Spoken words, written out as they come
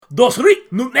dos, ri,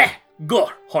 nune,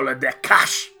 gor, holodeck,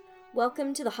 cash.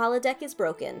 Welcome to The Holodeck is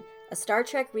Broken, a Star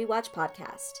Trek rewatch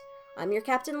podcast. I'm your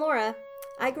Captain Laura.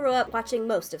 I grew up watching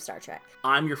most of Star Trek.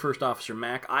 I'm your First Officer,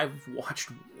 Mac. I've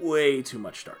watched way too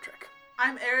much Star Trek.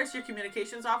 I'm Eris, your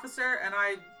communications officer, and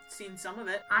I've seen some of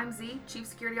it. I'm Z, Chief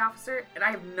Security Officer, and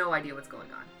I have no idea what's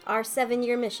going on. Our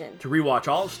 7-year mission. To rewatch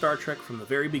all of Star Trek from the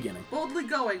very beginning. Boldly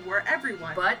going where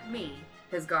everyone But me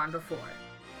has gone before.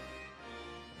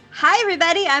 Hi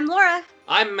everybody, I'm Laura.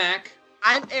 I'm Mac.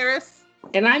 I'm Eris.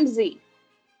 And I'm Z.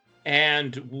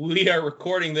 And we are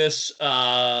recording this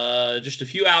just a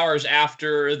few hours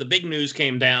after the big news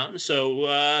came down. So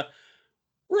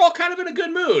we're all kind of in a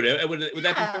good mood. Would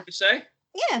that be fair to say?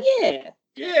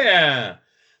 Yeah.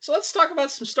 So let's talk about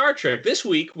some Star Trek. This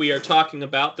week we are talking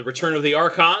about The Return of the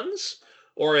Archons,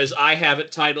 or as I have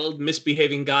it titled,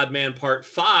 Misbehaving Godman Part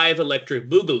 5, Electric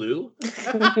Boogaloo,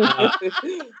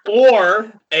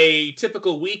 or A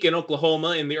Typical Week in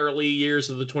Oklahoma in the Early Years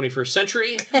of the 21st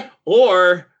Century,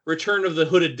 or Return of the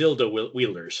Hooded Dildo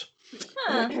Wielders.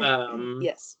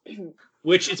 Yes.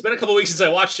 Which, it's been a couple weeks since I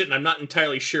watched it, and I'm not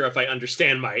entirely sure if I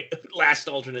understand my last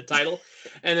alternate title.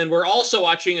 And then we're also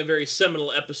watching a very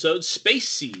seminal episode, Space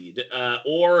Seed,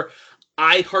 or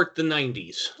I Heart the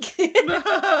 90s.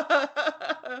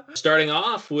 Starting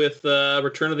off with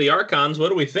Return of the Archons, what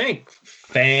do we think,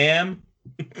 fam?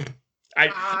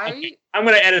 I'm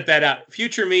going to edit that out.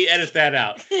 Future me, edit that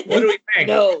out. What do we think?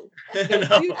 No.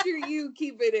 No. Future you,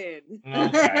 keep it in.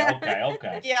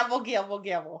 Okay.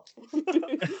 Gamble.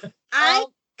 I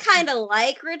kind of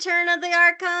like Return of the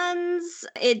Archons.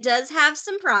 It does have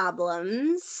some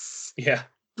problems. Yeah.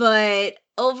 But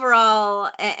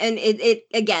overall, and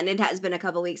it has been a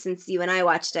couple weeks since you and I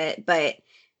watched it, but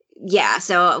yeah,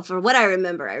 so for what I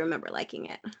remember liking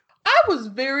it. I was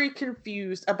very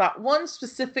confused about one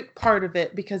specific part of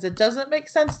it because it doesn't make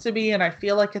sense to me and I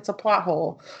feel like it's a plot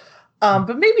hole.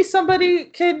 But maybe somebody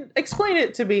can explain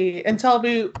it to me and tell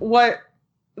me what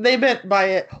they meant by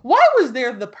it. Why was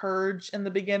there the purge in the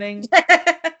beginning?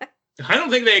 I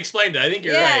don't think they explained it. I think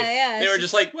you're right. Yeah. They were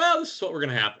just like, well, this is what we're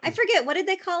going to happen. I forget, what did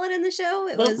they call it in the show?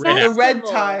 It was Red the red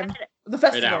time. The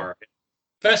festival. Red hour.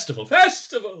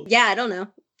 Festival. Yeah, I don't know.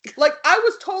 Like, I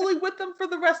was totally with them for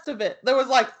the rest of it. There was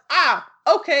like,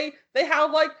 okay, they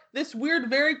have like this weird,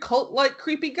 very cult-like,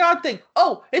 creepy god thing.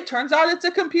 Oh, it turns out it's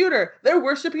a computer. They're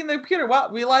worshiping the computer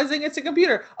while realizing it's a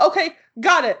computer. Okay,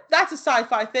 got it. That's a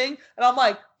sci-fi thing. And I'm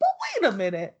like, but wait a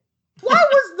minute. Why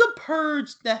was the purge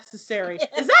necessary?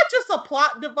 Is that just a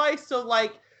plot device so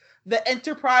like the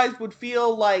Enterprise would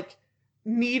feel like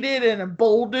needed and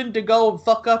emboldened to go and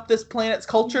fuck up this planet's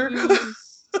culture?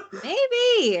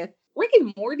 Maybe. Rick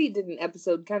and Morty did an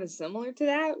episode kind of similar to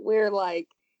that, where like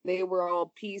they were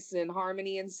all peace and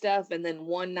harmony and stuff, and then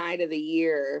one night of the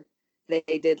year they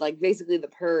did like basically the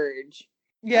purge.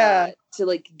 Yeah. To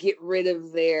like get rid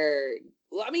of their.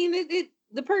 Well, I mean,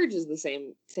 the purge is the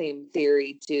same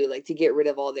theory too, like to get rid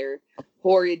of all their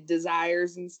horrid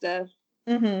desires and stuff,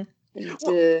 Mm-hmm.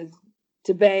 and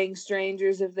to bang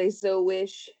strangers if they so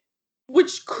wish.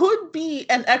 Which could be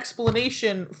an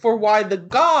explanation for why the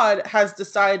god has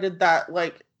decided that,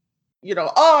 like,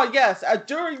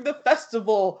 during the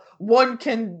festival, one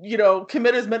can,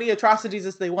 commit as many atrocities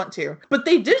as they want to. But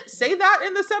they didn't say that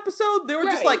in this episode. They were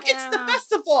just like, it's the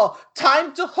festival.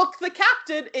 Time to hook the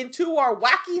captain into our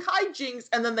wacky hijinks.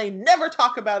 And then they never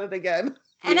talk about it again.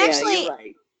 And Yeah, actually, you're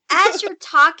right. as you're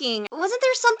talking, wasn't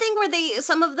there something where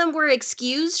some of them were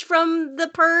excused from the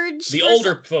purge? The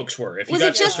older folks were. If you Was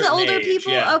got it just to a the certain older age,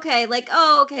 people? yeah. Okay, like,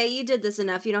 okay, you did this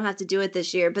enough. You don't have to do it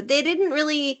this year. But they didn't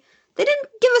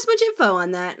give us much info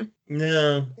on that.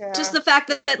 No. Yeah. Just the fact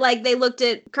that like they looked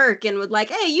at Kirk and was like,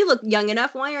 hey, you look young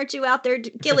enough. Why aren't you out there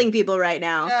killing people right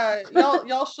now? Yeah,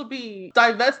 y'all should be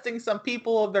divesting some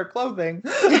people of their clothing.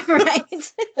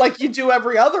 Right. Like you do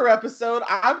every other episode.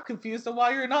 I'm confused on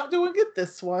why you're not doing it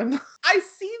this one. I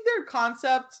see their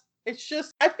concept. It's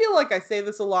just, I feel like I say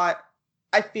this a lot.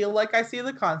 I feel like I see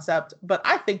the concept, but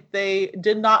I think they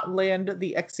did not land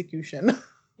the execution.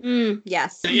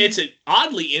 Yes. It's an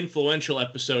oddly influential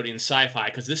episode in sci-fi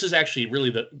because this is actually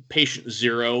really the patient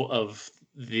zero of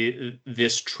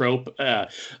this trope.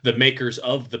 The makers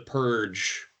of the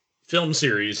Purge film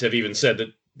series have even said that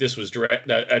this was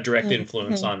a direct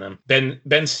influence on them.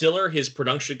 Ben Stiller, his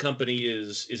production company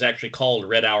is actually called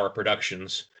Red Hour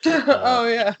Productions. Oh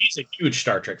yeah, He's a huge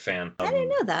Star Trek fan. I didn't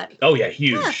know that. Oh yeah,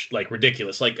 huge, like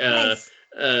ridiculous. Like Nice.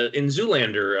 In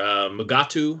Zoolander,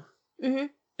 Mugatu Mhm.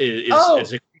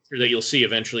 is a creature that you'll see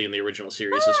eventually in the original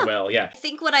series as well. Yeah. I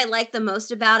think what I like the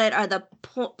most about it are the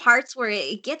parts where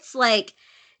it gets like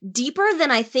deeper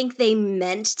than I think they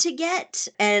meant to get.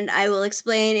 And I will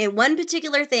explain in one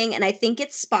particular thing, and I think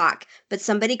it's Spock, but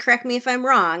somebody correct me if I'm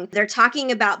wrong. They're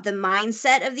talking about the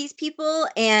mindset of these people,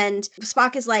 and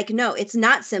Spock is like, no, it's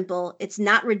not simple. It's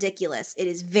not ridiculous. It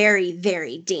is very,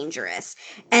 very dangerous.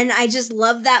 And I just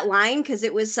love that line because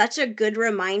it was such a good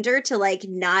reminder to like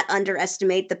not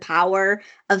underestimate the power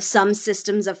of some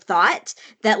systems of thought,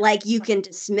 that like you can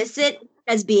dismiss it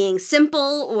as being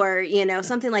simple or, you know,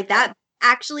 something like that,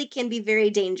 actually can be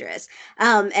very dangerous.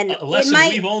 And a lesson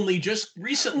we've only just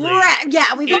recently,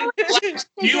 we've only just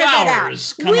few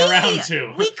hours come around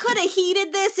to. We could have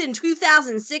heated this in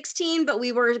 2016, but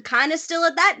we were kind of still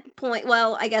at that point.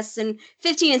 Well, I guess in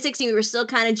 15 and 16, we were still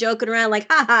kind of joking around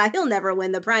like, haha, he'll never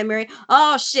win the primary.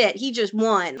 Oh shit, he just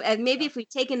won. And maybe if we'd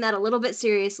taken that a little bit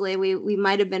seriously, we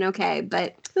might have been okay,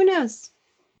 but who knows?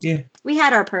 Yeah. We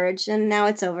had our purge and now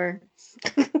it's over.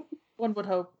 One would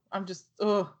hope. I'm just,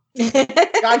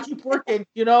 gotta keep working.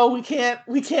 You know, we can't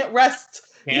rest.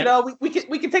 Can't. You know, we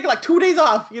can take like 2 days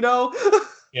off. You know.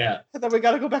 Yeah. And then we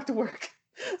gotta go back to work.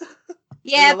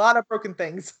 Yeah. There's a lot of broken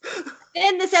things.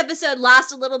 And this episode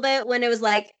lost a little bit when it was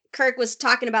like Kirk was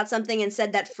talking about something and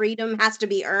said that freedom has to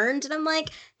be earned, and I'm like,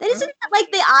 that isn't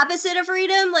like the opposite of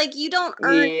freedom. Like you don't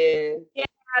earn. Yeah.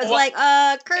 I was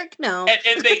like, Kirk, no.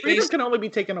 And they Freedom can only be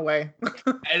taken away.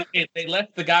 and they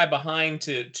left the guy behind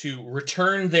to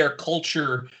return their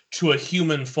culture to a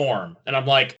human form. And I'm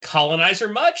like, colonizer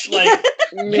much? Like,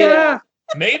 Yeah.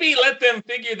 maybe let them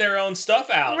figure their own stuff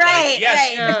out. Right, Like,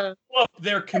 yes, Yeah. well,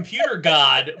 they're computer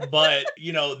god, but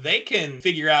you know they can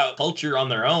figure out culture on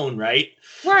their own, right?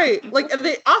 Right. Like and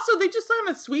they just kind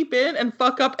of sweep in and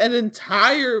fuck up an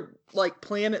entire like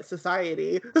planet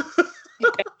society.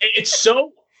 It's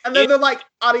so And then they're like,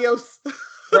 adios.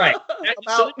 right.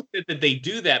 It's so About- good that they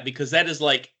do that because that is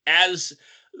like as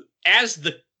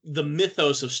the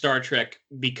mythos of Star Trek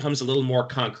becomes a little more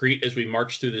concrete as we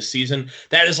march through this season.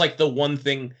 That is like the one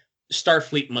thing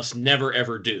Starfleet must never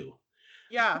ever do.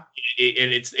 Yeah.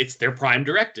 And it's their prime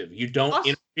directive. You don't Also-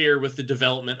 interfere with the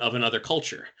development of another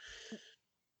culture.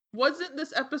 Wasn't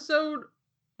this episode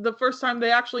the first time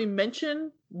they actually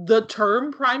mentioned the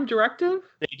term prime directive?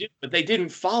 They did, but they didn't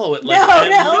follow it like No.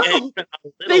 even a They little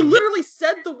bit. literally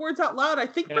said the words out loud, I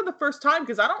think, Yeah. for the first time,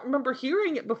 because I don't remember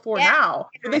hearing it before Yeah. now.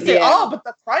 And they say, Yeah. oh, but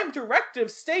the prime directive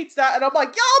states that. And I'm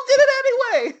like, y'all did it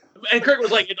anyway. And Kirk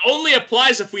was like, it only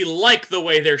applies if we like the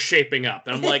way they're shaping up.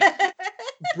 And I'm like,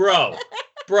 bro,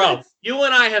 you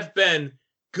and I have been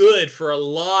good for a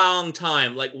long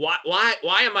time. Like, why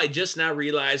am I just now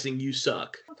realizing you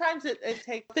suck? Sometimes it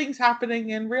takes things happening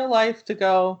in real life to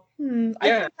go, I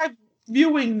Yeah. think I'm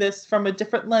viewing this from a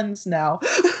different lens now.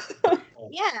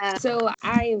 Yeah. So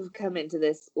I've come into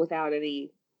this without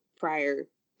any prior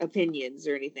opinions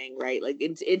or anything, right? Like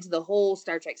into the whole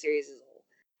Star Trek series as a whole.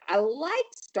 I like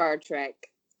Star Trek.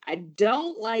 I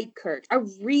don't like Kirk. I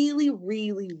really,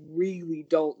 really, really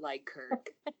don't like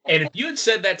Kirk. And if you had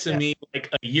said that to Yeah. me like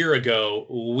a year ago,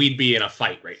 we'd be in a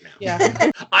fight right now. Yeah.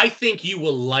 I think you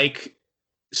will like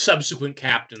subsequent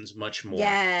captains much more.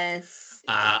 Yes.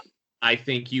 I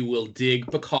think you will dig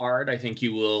Picard. I think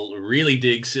you will really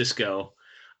dig Cisco.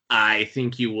 I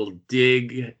think you'll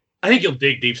dig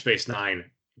Deep Space Nine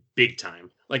big time.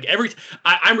 Like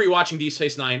I'm rewatching Deep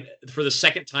Space Nine for the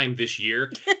second time this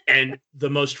year, and the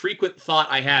most frequent thought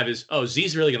I have is, "Oh,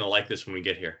 Z's really gonna like this when we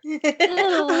get here."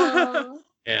 Aw.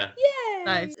 Yeah, Yeah.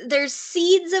 Nice. There's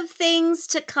seeds of things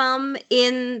to come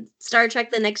in Star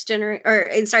Trek: The Next Generation, or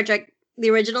in Star Trek: The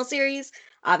Original Series,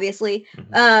 obviously.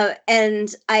 Mhm.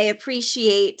 And I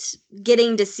appreciate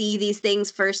getting to see these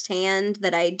things firsthand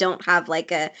that I don't have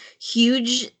like a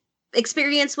huge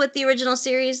experience with the original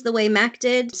series the way Mac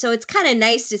did. So it's kind of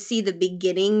nice to see the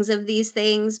beginnings of these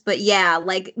things. But yeah,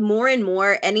 like more and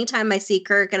more, anytime I see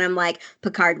Kirk and I'm like,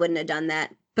 Picard wouldn't have done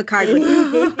that. Picard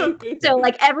would. So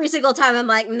like every single time I'm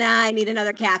like, nah, I need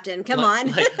another captain. Come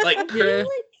on. like Kirk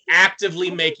actively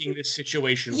making this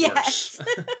situation Yes.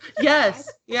 worse. Yes.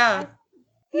 Yeah.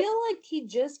 I feel like he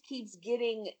just keeps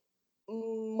getting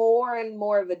more and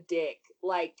more of a dick.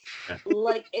 Like at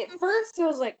first I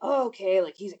was like, oh, okay,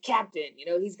 like he's a captain, you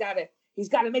know, he's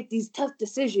gotta make these tough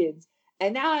decisions.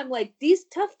 And now I'm like, these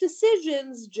tough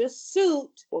decisions just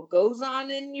suit what goes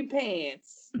on in your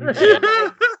pants. And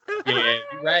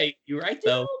I'm like, Yeah, you're right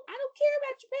though. I don't care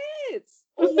about your pants.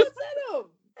 Or what's in them.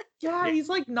 Yeah, he's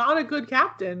like not a good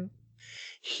captain.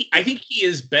 I think he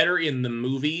is better in the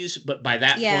movies, but by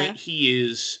that Yeah. point, he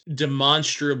is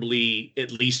demonstrably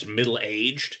at least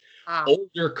middle-aged. Ah.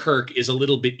 Older Kirk is a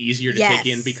little bit easier to take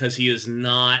in Yes. because he is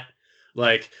not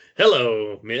like,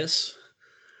 hello, miss.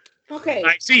 Okay.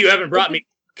 I see you haven't brought me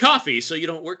coffee so you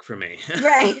don't work for me.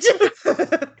 Right.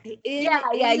 In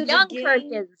the Young Kirk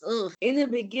beginning- is. Ugh. in the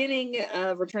beginning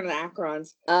of Return of the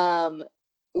Archons,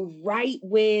 right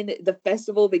when the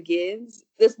festival begins,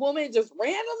 this woman just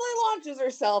randomly launches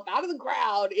herself out of the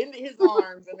crowd into his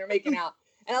arms, and they're making out.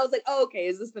 And I was like, oh, okay,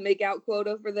 is this the make out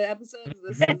quota for the episode?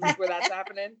 Is this where that's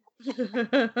happening?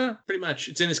 Pretty much.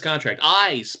 It's in his contract.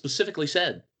 I specifically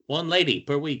said 1 lady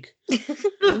per week. He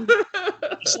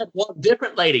said 1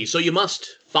 different lady, so you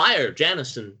must fire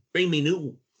Janice and bring me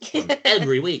new one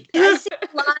every week. I see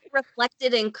a lot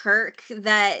reflected in Kirk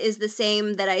that is the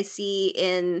same that I see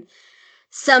in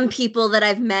some people that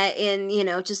I've met in,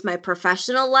 just my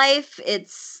professional life.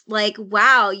 It's like,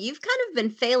 wow, you've kind of been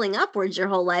failing upwards your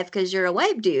whole life because you're a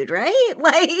white dude, right?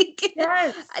 Like,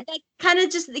 Yes. that kind of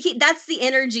just, that's the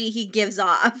energy he gives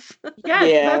off.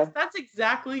 Yes, Yeah. that's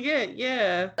exactly it.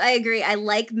 Yeah. I agree. I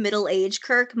like middle-aged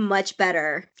Kirk much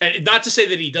better. And not to say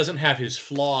that he doesn't have his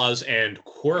flaws and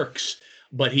quirks,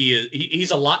 but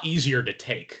he's a lot easier to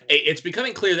take. It's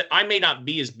becoming clear that I may not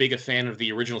be as big a fan of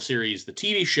the original series, the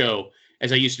TV show,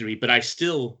 as I used to be, but I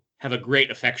still have a great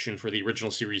affection for the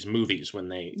original series movies when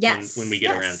we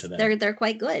get around to them. They're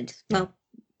quite good. Well,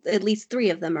 at least 3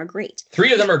 of them are great.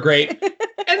 3 of them are great,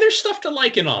 and there's stuff to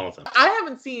like in all of them. I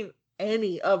haven't seen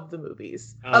any of the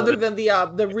movies Oh, other than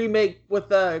the remake with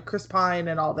Chris Pine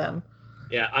and all them.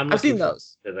 Yeah, I've seen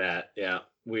those. To that. Yeah,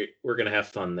 we're gonna have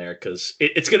fun there because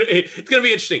it's gonna be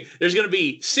interesting. There's gonna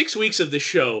be 6 weeks of this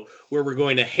show where we're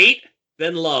going to hate,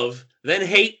 then love, then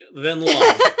hate, then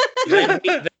love, then hate,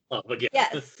 then love again.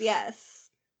 Yes.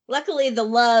 Luckily,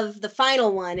 the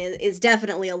final one is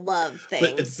definitely a love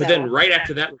thing. But then right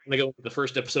after that, we're going to go into the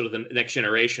first episode of the Next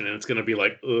Generation, and it's going to be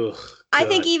like, ugh. I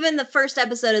think even the first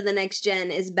episode of the Next Gen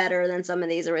is better than some of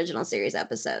these original series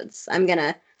episodes. I'm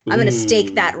gonna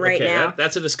stake that right now.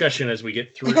 That's a discussion as we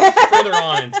get through further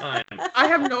on in time. I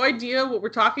have no idea what we're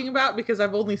talking about because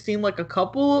I've only seen like a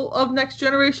couple of Next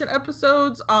Generation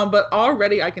episodes. But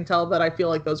already I can tell that I feel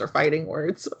like those are fighting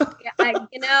words.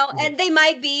 And they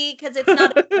might be because it's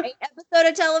not a great episode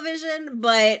of television,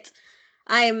 but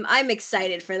I'm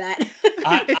excited for that.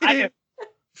 I have,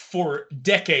 for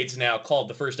decades now, called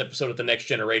the first episode of the Next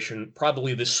Generation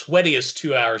probably the sweatiest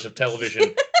 2 hours of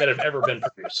television that have ever been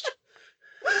produced.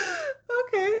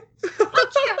 Okay. I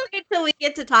can't wait till we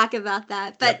get to talk about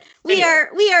that. But we Anyway, are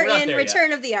we're not in there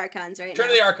Return of the Archons right Return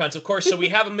now. of the Archons, of course. So we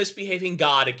have a misbehaving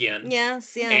god again.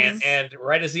 Yes. And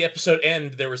right as the episode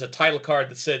ended, there was a title card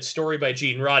that said "Story by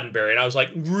Gene Roddenberry," and I was like,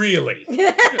 "Really,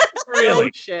 really? Oh,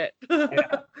 shit.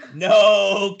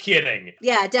 No kidding."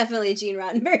 Yeah, definitely Gene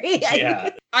Roddenberry.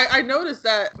 Yeah, I noticed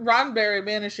that Roddenberry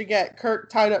managed to get Kirk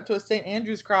tied up to a St.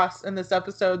 Andrew's cross in this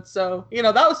episode, so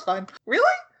that was fun. Really?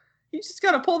 You just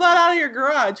gotta pull that out of your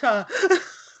garage, huh?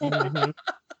 Mhm.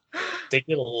 They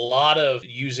did a lot of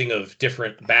using of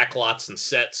different backlots and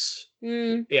sets.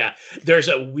 Mm. Yeah, there's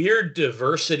a weird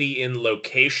diversity in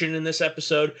location in this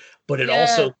episode, but it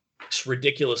also looks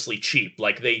ridiculously cheap.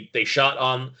 Like they shot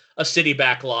on a city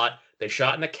backlot, they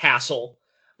shot in a castle,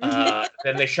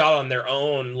 then they shot on their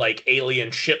own like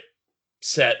alien ship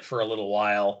set for a little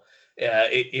while.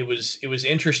 It was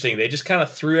interesting. They just kind of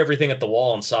threw everything at the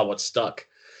wall and saw what stuck.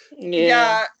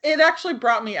 Yeah, it actually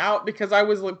brought me out because I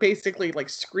was basically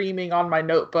screaming on my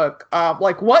notebook,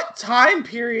 what time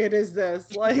period is this?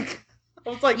 I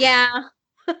was like, Yeah.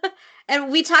 And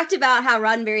we talked about how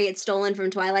Roddenberry had stolen from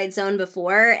Twilight Zone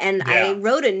before, and I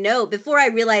wrote a note before I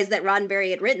realized that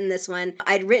Roddenberry had written this one.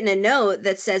 I'd written a note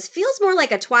that says, feels more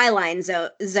like a Twilight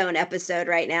Zone episode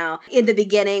right now. In the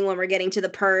beginning, when we're getting to the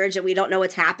purge and we don't know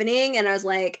what's happening, and I was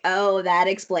like, oh, that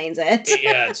explains it.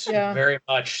 Yeah, it's very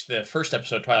much the first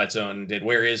episode Twilight Zone did.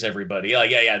 Where is everybody?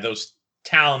 Those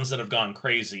towns that have gone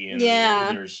crazy, and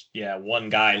there's one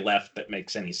guy left that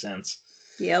makes any sense.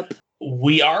 Yep.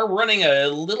 We are running a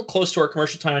little close to our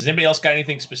commercial time. Has anybody else got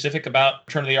anything specific about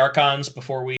Return of the Archons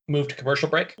before we move to commercial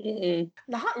break?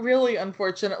 Not really,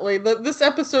 unfortunately. This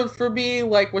episode for me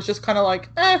was just kind of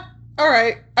all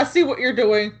right, I see what you're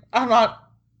doing. I'm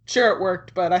not sure it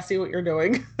worked, but I see what you're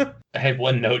doing. I had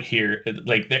one note here,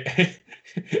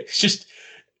 it's just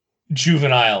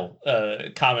juvenile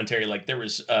commentary. There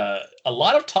was a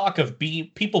lot of talk of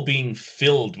people being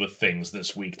filled with things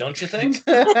this week, don't you think?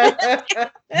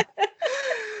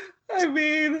 I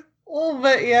mean, a little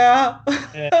bit, yeah.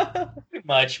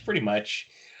 Pretty much.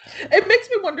 It makes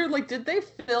me wonder, did they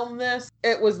film this?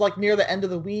 It was near the end of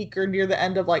the week or near the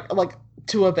end of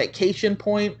to a vacation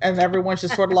point, and everyone's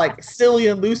just sort of silly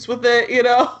and loose with it,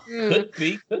 Could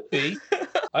be.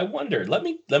 I wondered. Let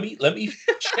me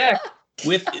check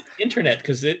with internet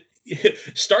because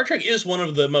Star Trek is one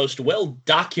of the most well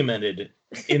documented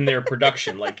in their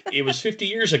production. Like, it was 50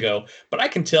 years ago, but I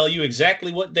can tell you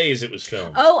exactly what days it was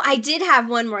filmed. Oh, I did have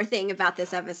one more thing about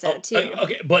this episode, too.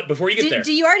 Okay, but before you get there.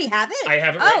 Do you already have it? I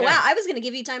have it right now. Oh, wow. I was going to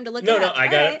give you time to look it No, up. I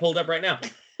got it pulled up right now.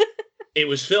 It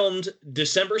was filmed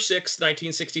December 6th,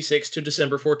 1966 to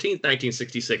December 14th,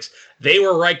 1966. They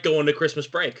were right going to Christmas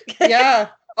break. Yeah.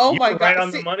 Oh You my were God. right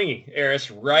on the money,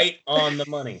 Eris. Right on the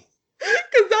money.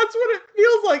 Because that's what it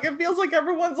feels like. It feels like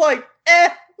everyone's like,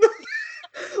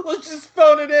 let's just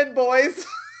phone it in, boys.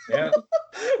 Yeah.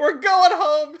 We're going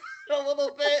home in a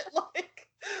little bit. Like,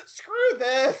 screw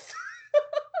this.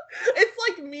 It's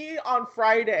like me on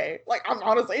Friday. Like, I'm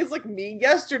honestly, it's like me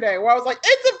yesterday where I was like,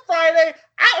 it's a Friday.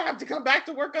 I don't have to come back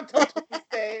to work until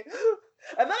Tuesday.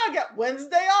 And then I get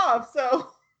Wednesday off.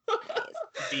 So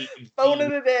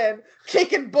phoning it in,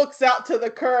 kicking books out to the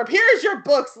curb. Here's your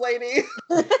books, lady.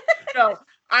 No,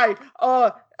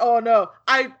 no.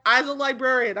 As a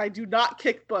librarian, I do not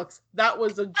kick books. That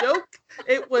was a joke.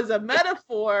 It was a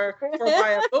metaphor for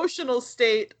my emotional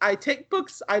state. I take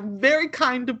books. I'm very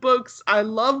kind to books. I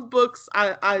love books.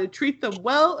 I treat them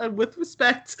well and with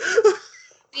respect.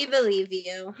 We believe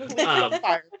you.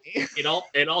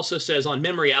 It also says on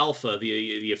Memory Alpha,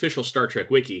 the official Star Trek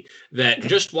wiki, that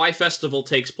just why Festival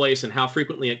takes place and how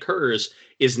frequently it occurs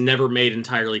is never made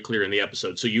entirely clear in the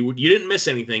episode. So you didn't miss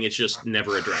anything. It's just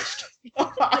never addressed.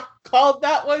 I called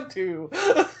that one too.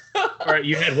 All right,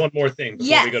 you had one more thing before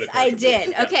Yes, we go to I commercial did.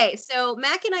 break. Yeah. Okay, so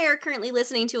Mac and I are currently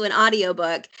listening to an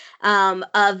audiobook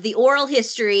of the oral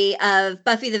history of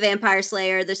Buffy the Vampire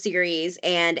Slayer, the series,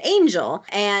 and Angel.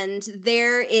 And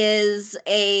there is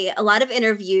a lot of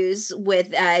interviews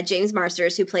with James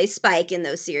Marsters, who plays Spike in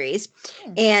those series.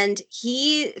 And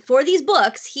for these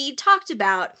books, he talked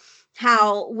about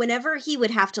how whenever he would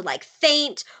have to like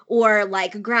faint or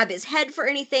like grab his head for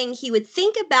anything, he would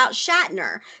think about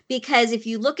Shatner, because if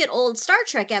you look at old Star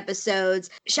Trek episodes,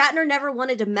 Shatner never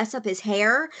wanted to mess up his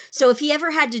hair. So if he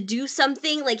ever had to do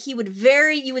something, like you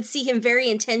would see him very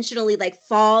intentionally like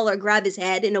fall or grab his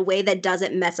head in a way that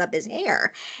doesn't mess up his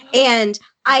hair. And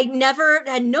I never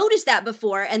had noticed that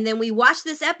before. And then we watched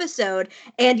this episode,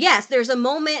 and yes, there's a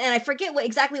moment, and I forget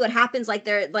exactly what happens. Like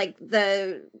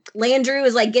the Landrew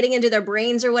is like getting into their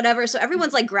brains or whatever. So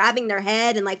everyone's like grabbing their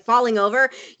head and like falling over.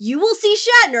 You will see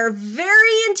Shatner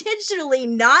very intentionally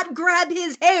not grab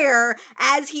his hair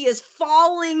as he is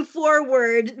falling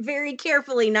forward very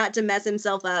carefully, not to mess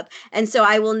himself up. And so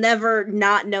I will never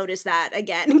not notice that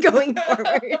again going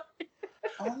forward.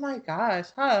 Oh my gosh,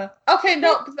 huh? Okay,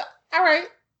 no, all right.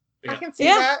 Yeah. I can see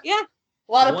that. Yeah.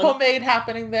 A lot of pomade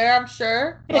happening there, I'm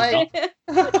sure. Like,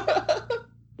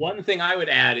 One thing I would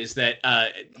add is that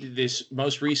this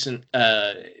most recent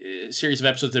series of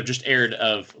episodes that have just aired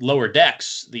of Lower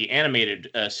Decks, the animated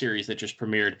series that just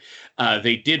premiered,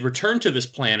 they did return to this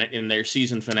planet in their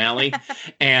season finale,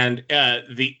 and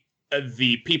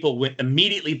the people went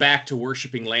immediately back to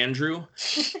worshiping Landrew.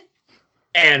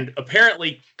 And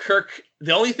apparently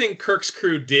the only thing Kirk's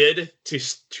crew did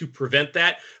to prevent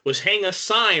that was hang a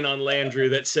sign on Landrew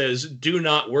that says, "Do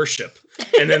not worship."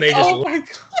 And then they just oh my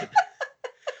God.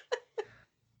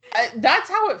 That's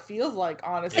how it feels like,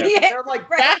 honestly. Yeah, They're like,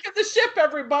 right. back in the ship,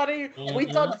 everybody. We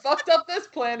done fucked up this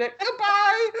planet.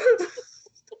 Goodbye.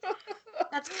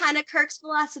 That's kind of Kirk's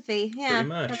philosophy. Yeah, Pretty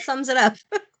much. that sums it up.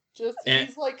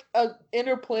 He's like an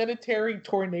interplanetary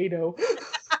tornado.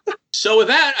 So with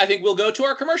that, I think we'll go to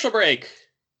our commercial break.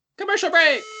 Commercial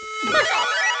break!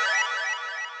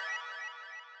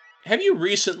 Have you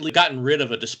recently gotten rid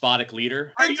of a despotic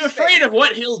leader? Are you afraid of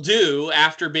what he'll do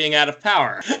after being out of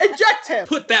power? Eject him.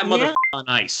 Put that mother on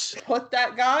ice. Put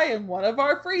that guy in one of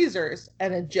our freezers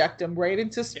and eject him right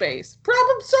into space.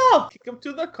 Problem solved. Kick him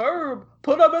to the curb.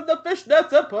 Put him in the fish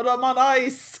nets and put him on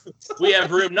ice. We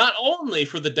have room not only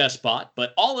for the despot,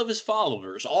 but all of his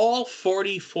followers, all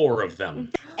 44 of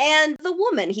them. And the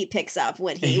woman he picks up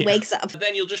when he wakes up.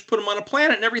 Then you'll just put him on a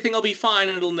planet and everything will be fine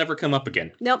and it'll never come up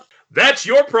again. Nope. That's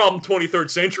your problem, 23rd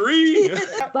century!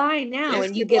 Buy now Yes,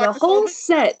 and you you get a bought whole this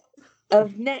set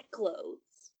of net clothes.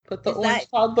 Put the Is orange that-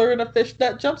 toddler in a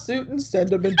fishnet jumpsuit and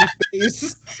send him into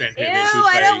space. Send Ew, him into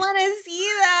I don't space. want to see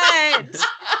that.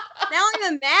 Now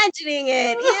I'm imagining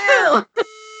it. Ew.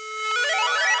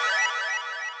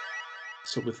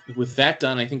 So with that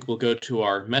done, I think we'll go to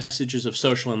our messages of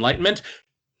social enlightenment.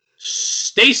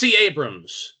 Stacey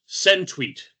Abrams, send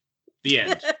tweet. The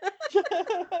end.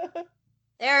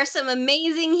 There are some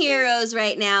amazing heroes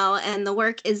right now, and the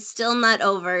work is still not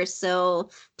over. So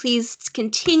please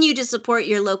continue to support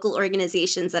your local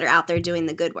organizations that are out there doing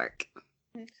the good work.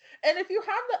 And if you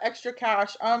have the extra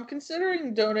cash,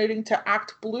 considering donating to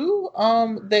Act Blue.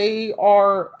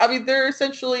 They're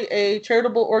essentially a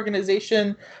charitable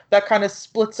organization that kind of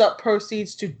splits up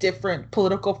proceeds to different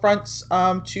political fronts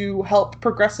to help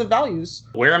progressive values.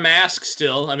 Wear a mask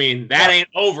still. I mean, that ain't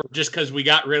over just because we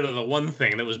got rid of the one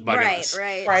thing that was bugging us.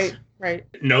 Right.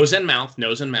 Nose and mouth.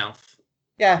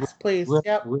 Yes, please.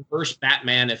 Yep. Reverse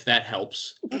Batman if that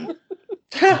helps.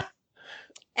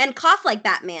 And cough like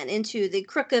Batman into the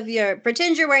crook of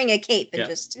pretend you're wearing a cape and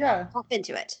just cough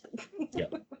into it.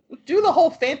 Do the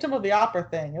whole Phantom of the Opera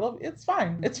thing. It's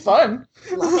fine. It's fun.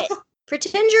 Love it.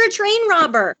 Pretend you're a train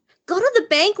robber. Go to the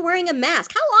bank wearing a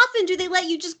mask. How often do they let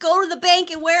you just go to the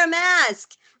bank and wear a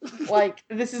mask? Like,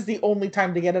 this is the only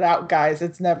time to get it out, guys.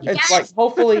 It's never. Yes. It's like,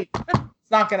 hopefully, it's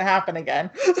not going to happen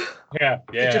again. Yeah.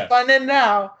 Get your fun in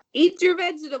now. Eat your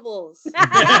vegetables.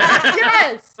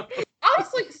 Yes.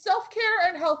 Honestly, self-care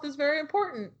and health is very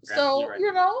important. So,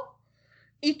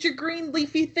 eat your green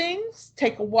leafy things.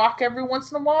 Take a walk every once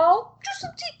in a while. Do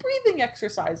some deep breathing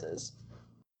exercises.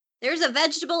 There's a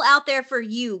vegetable out there for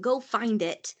you. Go find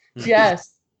it.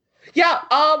 Yes. Yeah.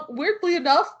 Weirdly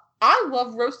enough, I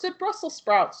love roasted Brussels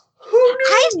sprouts. Who knew?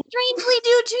 I strangely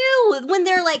do too. When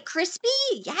they're like crispy.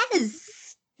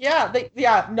 Yes. Yeah.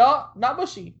 Not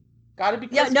mushy. Gotta be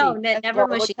crispy. No, never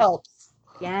mushy. Helps.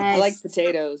 Yes. I like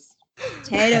potatoes.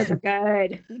 Potatoes are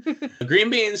good.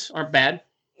 Green beans aren't bad.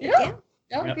 Yeah.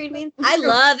 Green beans. I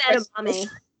love edamame.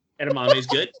 Edamame is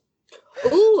good.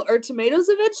 Ooh, are tomatoes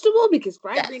a vegetable? Because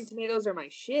fried green tomatoes are my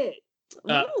shit.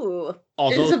 Ooh.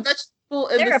 Although it's a vegetable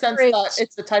in the sense that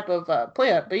it's a type of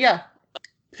plant, but yeah.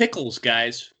 Pickles,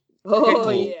 guys. Oh,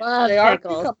 Pickles. yeah. They are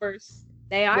cucumbers.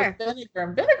 They are. With vinegar.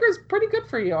 And vinegar is pretty good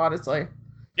for you, honestly.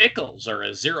 Pickles are a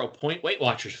 0-point Weight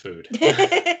Watchers food.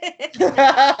 It's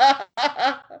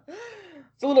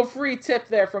a little free tip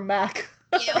there from Mac.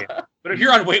 Yeah. But if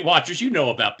you're on Weight Watchers, you know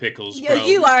about pickles, bro.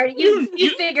 You are. You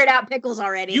figured out pickles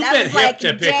already. You've been hip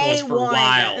to pickles for a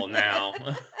while now.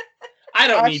 I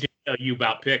don't need to tell you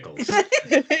about pickles.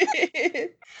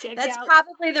 That's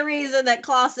probably the reason that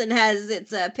Clausen has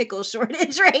its pickle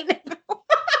shortage right now.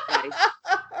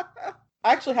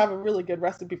 I actually have a really good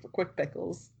recipe for quick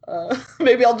pickles.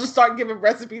 Maybe I'll just start giving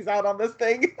recipes out on this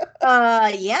thing.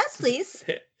 Yes, please.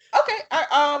 Okay.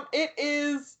 It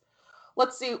is,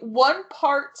 let's see, 1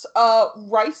 part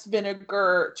rice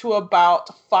vinegar to about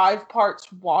 5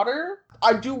 parts water.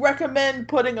 I do recommend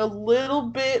putting a little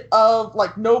bit of,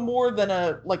 like, no more than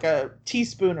a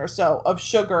teaspoon or so of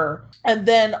sugar, and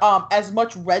then as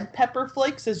much red pepper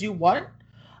flakes as you want.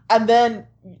 And then,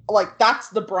 like, that's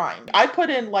the brine. I put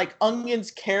in, like,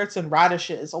 onions, carrots, and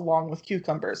radishes along with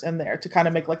cucumbers in there to kind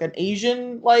of make, like, an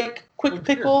Asian, like, quick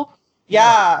pickle. Sure.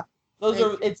 Yeah.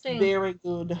 It's very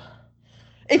good.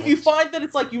 If you find that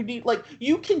it's, like, you need, like,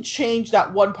 you can change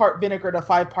that 1 part vinegar to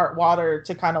 5 part water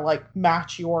to kind of, like,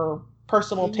 match your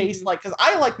personal taste. Like, because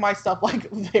I like my stuff,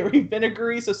 like, very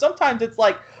vinegary. So sometimes it's,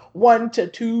 like, 1 to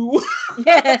 2.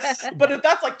 But if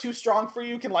that's, like, too strong for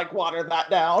you, you can, like, water that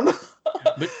down.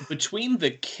 But between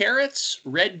the carrots,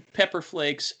 red pepper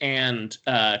flakes, and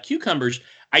cucumbers,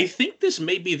 I think this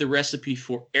may be the recipe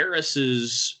for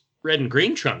Eris's red and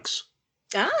green chunks.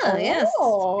 Oh, yes.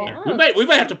 Yeah. We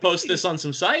might have to post this on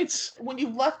some sites. When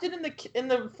you've left it in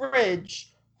the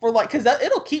fridge for, like, because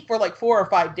it'll keep for like 4 or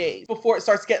 5 days before it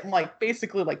starts getting, like,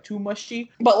 basically, like, too mushy.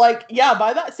 But, like, yeah,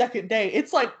 by that second day,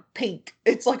 it's like pink.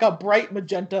 It's like a bright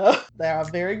magenta. They are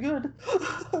very good.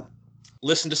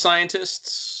 Listen to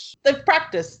scientists. They've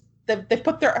practiced. They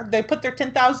put their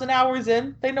 10,000 hours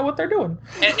in. They know what they're doing.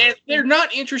 And they're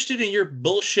not interested in your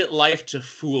bullshit life to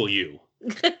fool you.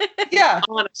 Yeah.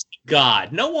 Honest to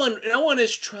God. No one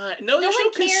is trying. No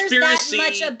one cares conspiracy. That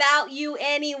much about you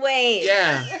anyway.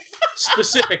 Yeah.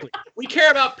 Specifically. We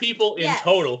care about people in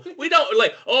total. We don't,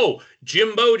 like,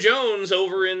 Jimbo Jones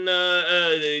over in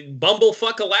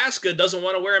Bumblefuck, Alaska doesn't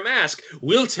want to wear a mask.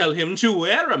 We'll tell him to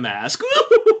wear a mask.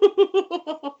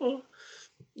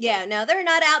 Yeah, no, they're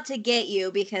not out to get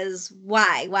you because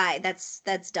why? That's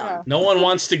dumb. Yeah. No one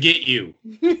wants to get you,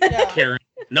 Karen.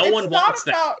 No one wants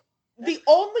that. The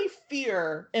only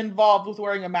fear involved with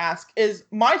wearing a mask is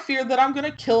my fear that I'm going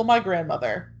to kill my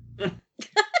grandmother. I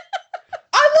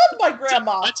love my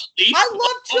grandma. I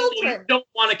love children. You don't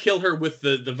want to kill her with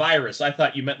the virus. I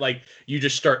thought you meant, like, you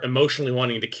just start emotionally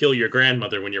wanting to kill your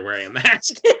grandmother when you're wearing a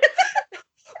mask.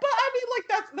 But I mean, like,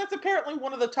 that's apparently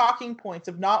one of the talking points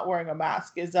of not wearing a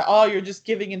mask is that, you're just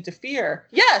giving into fear.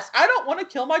 Yes, I don't want to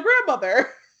kill my grandmother.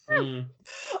 I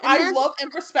love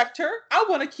and respect her. I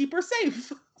want to keep her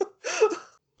safe.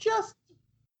 Just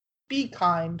be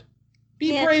kind.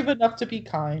 Be brave enough to be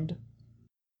kind.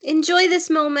 Enjoy this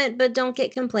moment, but don't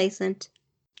get complacent.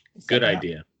 Good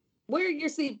idea. Wear your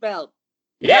seatbelt.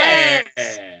 Yeah.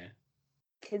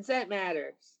 Consent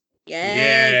matters. Yes.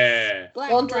 Yeah. Black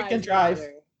Don't drink and lives drive.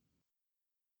 matter.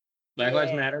 Black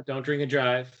Lives Yeah. Matter. Don't drink and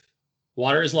drive.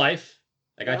 Water is life.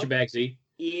 I got Yep. your back, Z.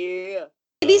 Yeah.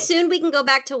 Maybe soon we can go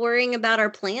back to worrying about our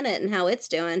planet and how it's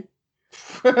doing.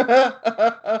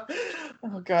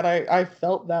 Oh God, I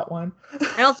felt that one.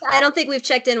 I don't think we've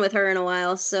checked in with her in a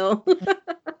while, so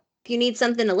if you need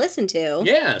something to listen to.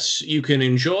 Yes, you can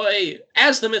enjoy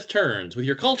As the Myth Turns with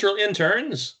your cultural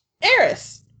interns.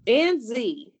 Eris, And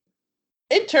Z.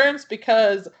 interns,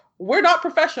 because we're not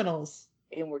professionals.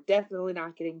 And we're definitely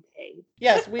not getting paid.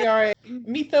 Yes, we are a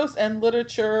mythos and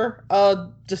literature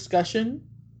discussion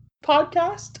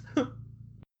podcast.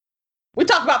 We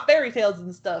talk about fairy tales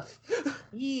and stuff.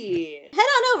 Yeah. Head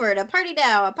on over to Party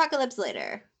Now, Apocalypse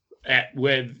Later.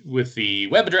 With the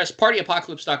web address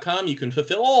partyapocalypse.com, you can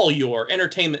fulfill all your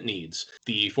entertainment needs.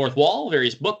 The Fourth Wall,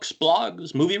 various books,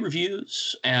 blogs, movie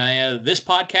reviews, this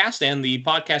podcast, and the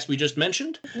podcast we just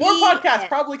mentioned. More Yeah. podcasts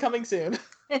probably coming soon.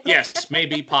 Yes,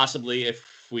 maybe, possibly,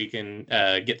 if we can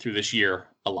get through this year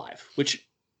alive, which,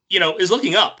 is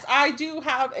looking up. I do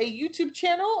have a YouTube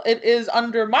channel. It is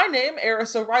under my name,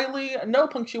 Eris O'Reilly. No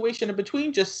punctuation in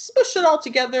between. Just smush it all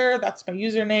together. That's my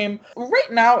username.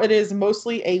 Right now, it is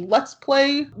mostly a Let's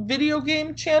Play video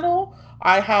game channel.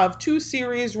 I have 2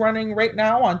 series running right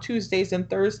now on Tuesdays and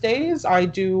Thursdays. I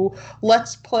do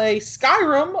Let's Play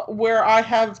Skyrim, where I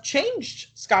have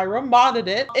changed Skyrim, modded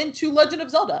it, into Legend of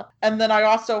Zelda. And then I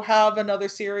also have another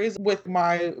series with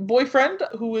my boyfriend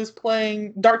who is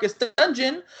playing Darkest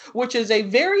Dungeon, which is a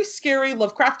very scary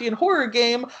Lovecraftian horror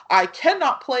game. I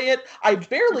cannot play it. I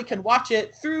barely can watch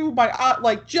it through my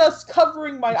eye, just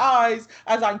covering my eyes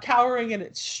as I'm cowering, and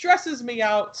it stresses me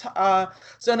out.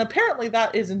 And apparently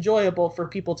that is enjoyable for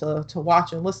people to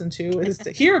watch and listen to, is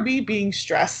to hear me being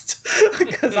stressed,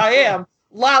 because I am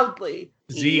loudly.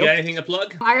 Z, you got anything to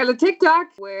plug? I got a TikTok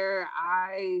where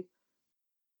I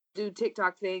do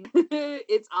TikTok thing.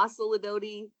 It's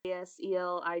Ocelidodi,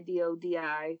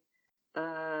 Aselidodi.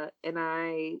 And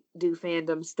I do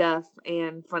fandom stuff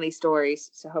and funny stories.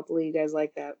 So hopefully you guys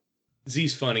like that.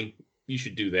 Z's funny. You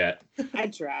should do that. I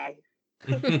try.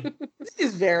 This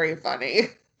is very funny.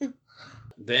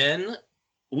 Then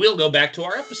we'll go back to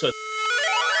our episode.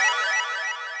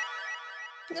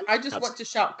 I just want to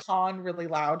shout "con" really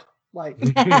loud. I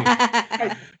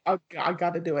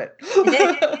gotta do it.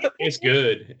 It's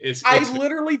good. I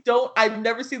literally don't. I've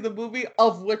never seen the movie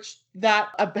of which that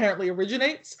apparently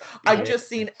originates. I've just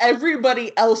seen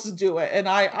everybody else do it, and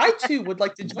I too would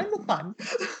like to join the fun.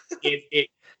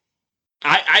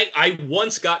 I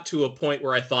once got to a point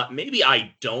where I thought maybe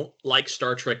I don't like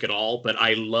Star Trek at all, but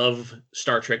I love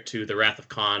Star Trek II: The Wrath of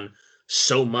Khan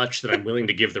so much that I'm willing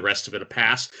to give the rest of it a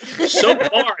pass. So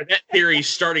far, that theory's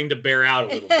starting to bear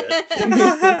out a little bit.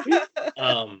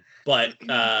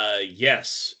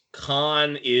 Yes,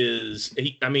 Khan is.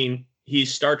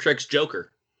 He's Star Trek's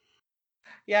Joker.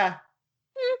 Yeah.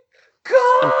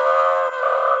 Con!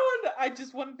 I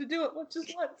just wanted to do it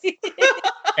just once.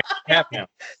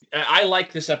 I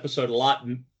like this episode a lot.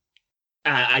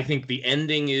 I think the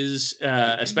ending is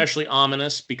especially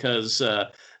ominous because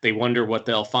they wonder what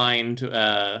they'll find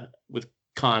with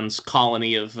Khan's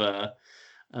colony of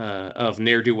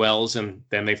ne'er-do-wells, and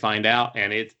then they find out,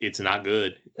 and it's not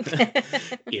good.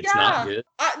 It's not good.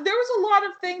 There was a lot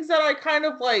of things that I kind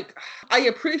of I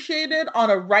appreciated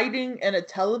on a writing and a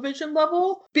television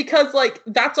level, because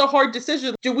that's a hard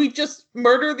decision. Do we just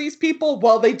murder these people?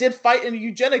 Well, they did fight in a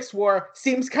eugenics war.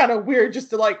 Seems kind of weird just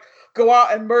to go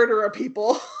out and murder a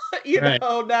people,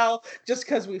 know, now just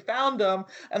because we found them.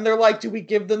 And they're like, do we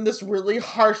give them this really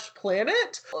harsh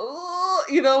planet?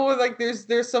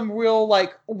 There's some real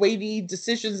weighty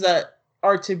decisions that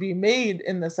are to be made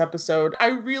in this episode. I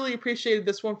really appreciated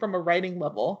this one from a writing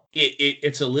level.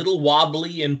 It's a little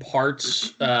wobbly in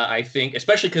parts, I think,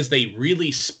 especially because they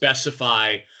really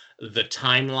specify the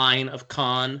timeline of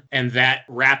Khan, and that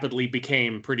rapidly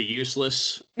became pretty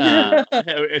useless,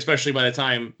 especially by the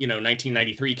time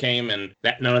 1993 came and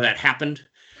that none of that happened.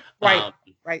 Right.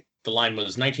 The line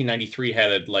was 1993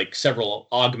 had several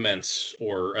augments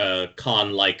or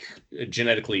Khan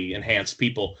genetically enhanced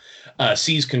people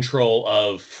seize control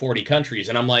of 40 countries,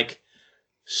 and I'm like,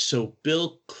 so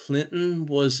Bill Clinton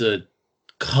was a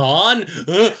Khan?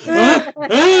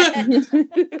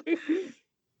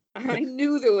 I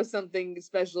knew there was something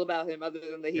special about him other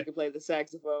than that he could play the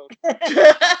saxophone.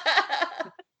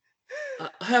 I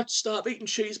have to stop eating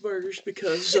cheeseburgers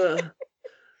because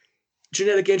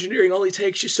genetic engineering only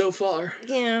takes you so far.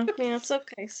 Yeah, it's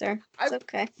okay, sir. It's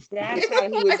okay. That's how he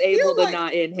was I feel able to like-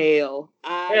 not inhale.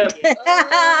 Yeah.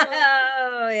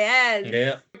 Oh, yes.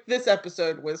 Yeah. This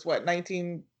episode was what,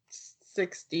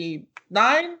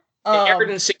 1969? Aired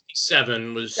in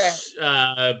 67 was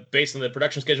based on the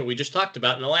production schedule we just talked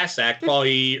about in the last act,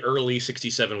 probably early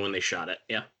 67 when they shot it.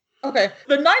 Yeah. Okay,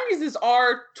 the 90s is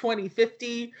our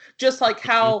 2050, just like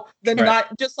how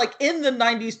just like in the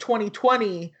 90s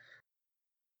 2020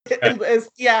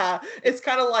 it's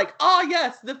kind of like, oh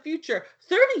yes, the future.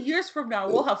 30 years from now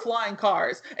we'll have flying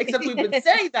cars, except we've been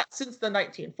saying that since the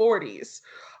 1940s.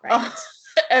 Right.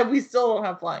 And we still don't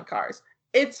have flying cars.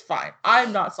 It's fine.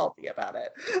 I'm not salty about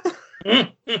it.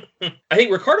 I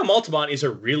think Ricardo Montalban is a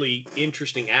really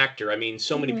interesting actor. I mean,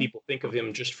 so many people think of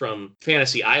him just from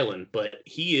Fantasy Island, but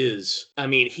he is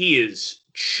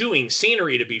chewing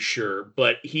scenery to be sure,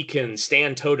 but he can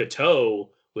stand toe to toe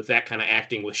with that kind of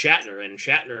acting with Shatner. And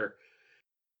Shatner,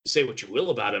 say what you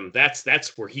will about him,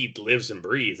 that's where he lives and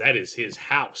breathes. That is his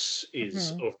house,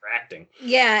 is overacting.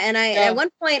 Yeah, and at one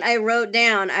point I wrote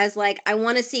down, I was like, I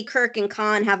want to see Kirk and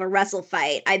Khan have a wrestle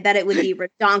fight. I bet it would be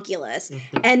redonkulous.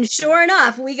 And sure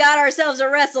enough, we got ourselves a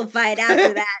wrestle fight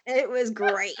after that. It was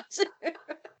great.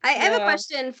 I have a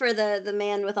question for the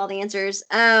man with all the answers.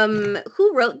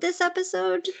 Who wrote this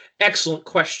episode? Excellent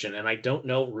question, and I don't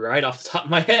know right off the top of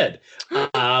my head,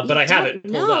 but I have it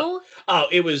pulled up. Oh,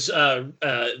 it was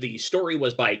the story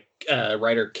was by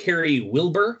writer Carrie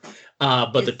Wilbur,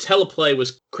 but the teleplay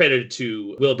was credited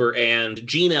to Wilbur and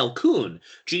Gene L. Kuhn.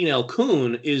 Gene L.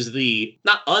 Kuhn is the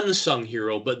not unsung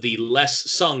hero, but the less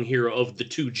sung hero of the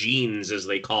two Genes, as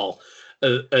they call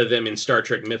them in Star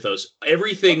Trek mythos.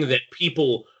 Everything that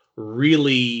people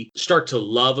really start to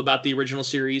love about the original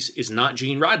series is not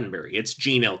Gene Roddenberry. It's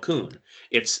Gene L. Kuhn.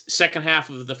 It's second half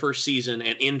of the first season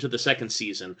and into the second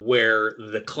season where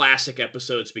the classic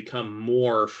episodes become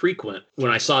more frequent. When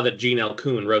I saw that Gene L.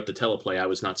 Kuhn wrote the teleplay, I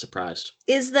was not surprised.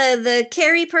 Is the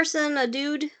Carrie person a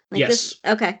dude? Yes.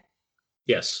 Okay.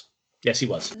 Yes, he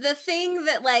was. The thing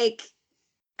that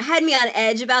had me on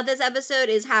edge about this episode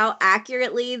is how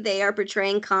accurately they are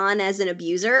portraying Khan as an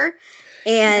abuser.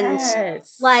 And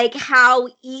how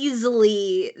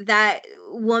easily that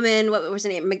woman, what was her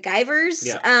name,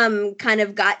 MacGyver's, kind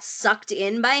of got sucked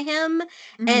in by him,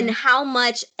 and how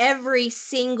much every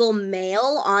single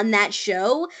male on that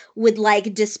show would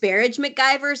disparage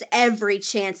MacGyver's every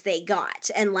chance they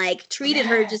got, and treated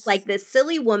her just like this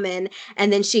silly woman,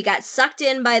 and then she got sucked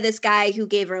in by this guy who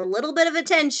gave her a little bit of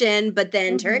attention, but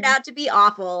then turned out to be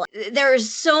awful. There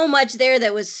was so much there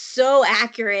that was so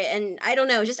accurate, and I don't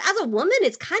know, just as a woman,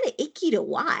 it's kind of icky to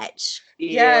watch.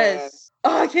 Yes.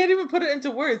 Oh, I can't even put it into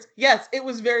words. Yes, it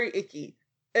was very icky.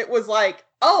 It was like,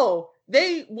 oh,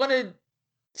 they wanted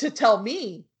to tell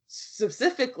me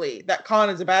specifically that Khan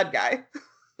is a bad guy.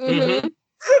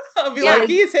 I'll be like,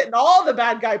 he's hitting all the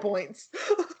bad guy points.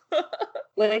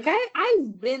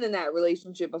 I've been in that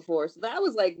relationship before, so that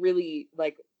was really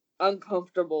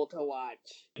uncomfortable to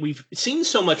watch. We've seen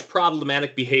so much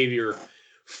problematic behavior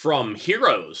from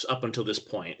heroes up until this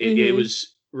point. It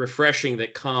was refreshing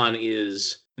that Khan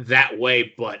is that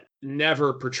way, but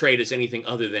never portrayed as anything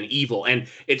other than evil. And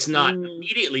it's not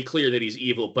immediately clear that he's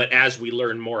evil, but as we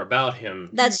learn more about him...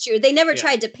 That's true. They never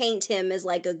tried to paint him as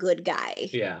a good guy.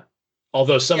 Yeah.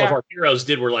 Although some of our heroes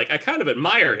were I kind of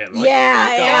admire him.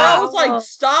 I was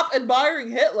stop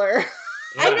admiring Hitler.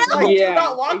 I know. Do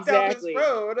not walk down this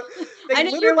road.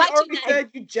 They literally already said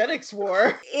eugenics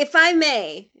war. If I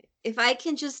may, if I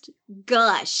can just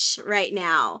gush right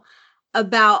now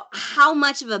about how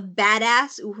much of a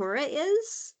badass Uhura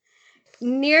is.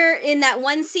 In that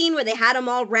one scene where they had them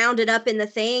all rounded up in the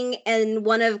thing and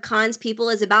one of Khan's people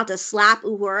is about to slap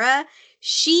Uhura,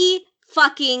 she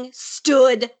fucking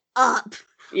stood up.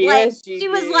 Yes, she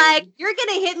was like, you're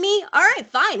gonna hit me? All right,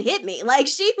 fine, hit me.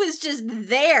 She was just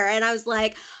there, and I was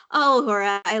like, oh,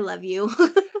 Uhura, I love you.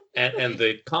 and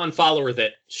the Khan follower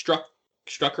that struck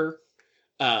her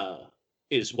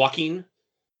is Joaquin,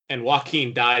 and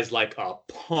Joaquin dies like a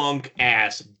punk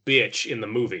ass bitch in the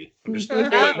movie. I'm just putting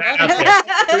that out there.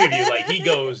 Preview, he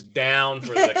goes down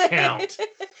for the count.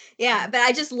 Yeah, but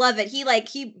I just love it.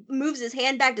 He moves his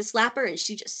hand back to slap her, and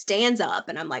she just stands up,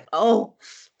 and I'm like, oh.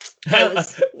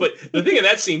 But the thing in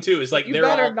that scene too is you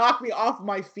better knock me off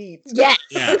my feet. Yes.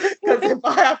 Because if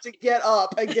I have to get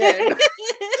up again,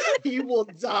 you will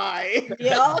die.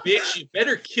 Yep. Bitch, you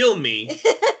better kill me.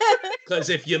 Because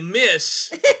if you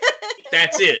miss,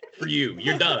 that's it for you.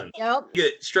 You're done. Yep.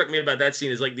 What struck me about that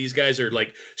scene is these guys are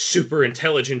super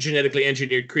intelligent, genetically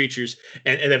engineered creatures,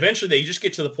 and eventually they just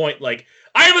get to the point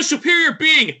I am a superior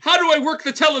being. How do I work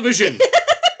the television?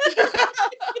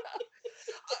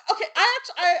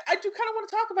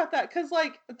 about that because,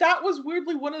 like, that was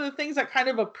weirdly one of the things I kind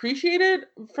of appreciated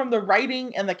from the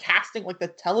writing and the casting, like the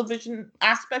television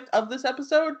aspect of this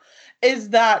episode, is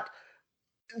that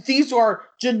these are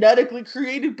genetically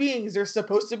created beings. They're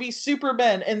supposed to be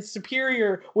supermen and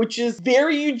superior, which is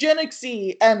very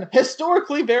eugenicsy and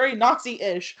historically very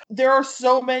Nazi-ish. There are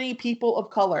so many people of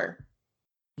color.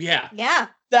 Yeah. Yeah.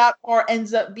 That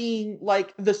ends up being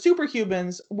like the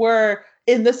superhumans, where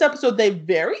in this episode they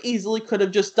very easily could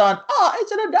have just done,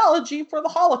 it's an analogy for the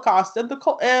Holocaust and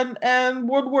and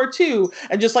World War II,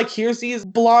 and just like, here's these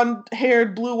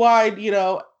blonde-haired, blue-eyed,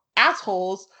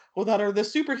 assholes that are the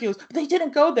superheroes. But they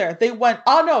didn't go there. They went,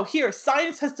 oh no, here,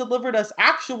 science has delivered us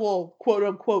actual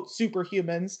quote-unquote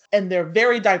superhumans, and they're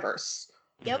very diverse.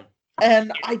 Yep.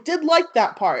 And I did like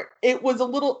that part. It was a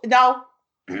little, now,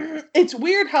 it's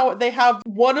weird how they have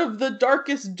one of the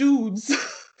darkest dudes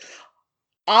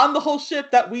on the whole ship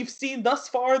that we've seen thus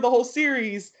far the whole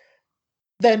series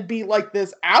then be like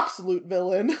this absolute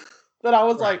villain that I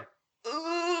was like,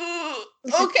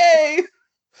 okay.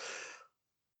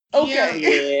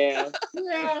 Okay.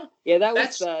 Yeah, that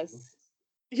was sus.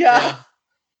 Yeah.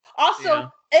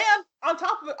 Also, and on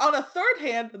top of it, on a third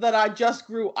hand that I just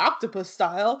grew octopus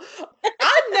style,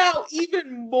 I'm now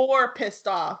even more pissed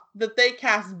off that they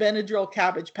cast Benadryl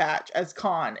Cabbage Patch as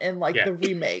Khan in the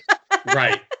remake.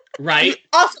 Right.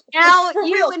 Also, Now for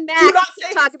you real, and do Max not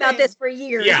say talk his about name. this for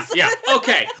years. Yeah.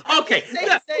 Okay.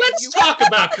 Let's You- talk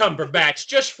about Cumberbatch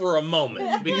just for a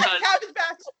moment. Because Cabbage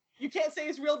Patch. You can't say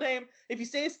his real name. If you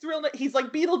say his real name, he's like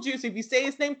Beetlejuice. If you say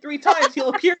his name 3 times, he'll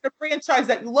appear in a franchise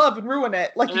that you love and ruin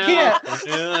it. Like, you can't.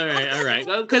 All right.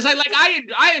 Because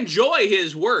I enjoy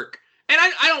his work, and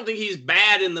I don't think he's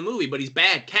bad in the movie, but he's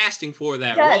bad casting for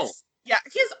that role. Yeah,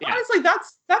 honestly,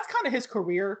 that's kind of his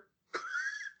career.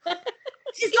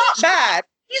 He's not bad.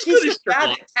 He's He's good as just bad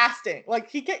Sherlock. at casting. Like,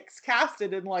 he gets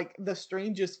casted in the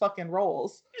strangest fucking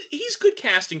roles. He's good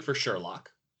casting for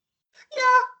Sherlock.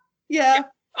 Yeah.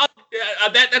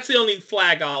 That's the only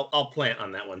flag I'll plant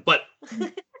on that one. But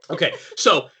okay,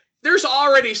 so there's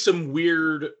already some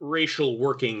weird racial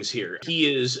workings here.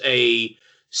 He is a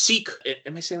Sikh.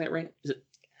 Am I saying that right? Is it?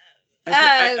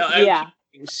 Yeah.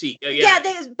 Sikh.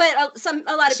 But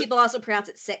a lot of people also pronounce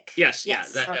it sick. Yes.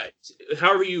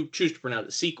 However you choose to pronounce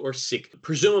it, Sikh or Sikh,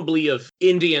 presumably of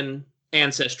Indian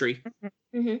ancestry,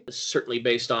 certainly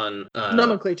based on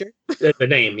Nomenclature. the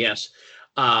name. Yes.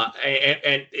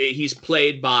 And he's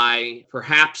played by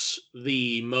perhaps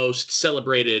the most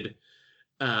celebrated,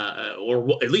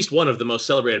 or at least one of the most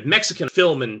celebrated Mexican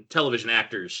film and television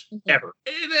actors ever.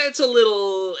 That's a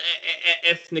little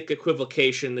ethnic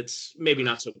equivocation that's maybe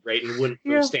not so great and wouldn't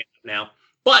really stand up now.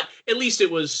 But at least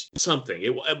it was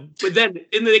something. But then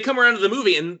they come around to the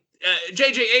movie, and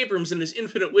J.J. Abrams, in his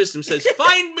infinite wisdom, says,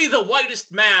 "Find me the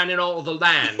whitest man in all the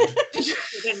land, so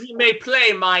that he may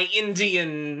play my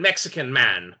Indian Mexican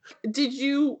man." Did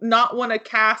you not want to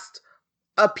cast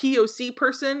a POC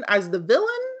person as the villain?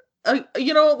 But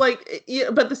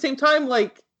at the same time,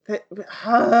 there's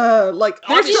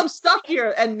Obviously- some stuff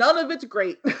here, and none of it's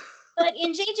great. But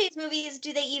in JJ's movies,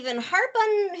 do they even harp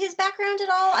on his background at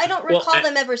all? I don't recall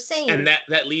them ever saying. And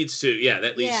that leads to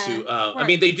Right. I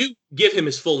mean, they do give him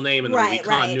his full name in the movie,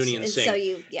 Khan Noonien And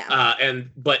Singh. So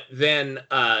But then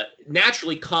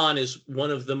naturally Khan is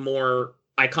one of the more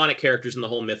iconic characters in the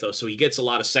whole mythos, so he gets a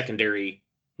lot of secondary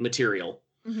material.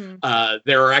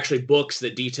 There are actually books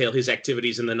that detail his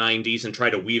activities in the 90s and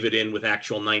try to weave it in with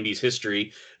actual 90s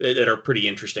history that are pretty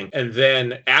interesting. And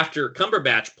then after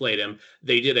Cumberbatch played him,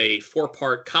 they did a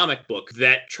 4-part comic book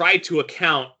that tried to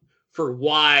account for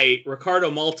why Ricardo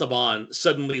Montalban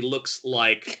suddenly looks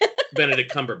like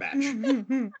Benedict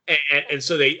Cumberbatch. And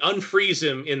so they unfreeze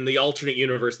him in the alternate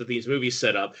universe that these movies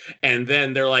set up. And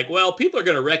then they're like, well, people are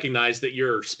going to recognize that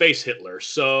you're Space Hitler.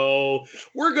 So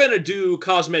we're going to do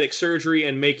cosmetic surgery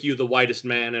and make you the whitest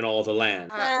man in all the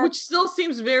land. Which still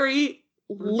seems very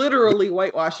literally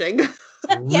whitewashing.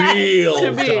 Real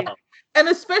to me. dumb. And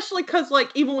especially because,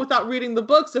 even without reading the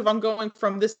books, if I'm going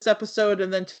from this episode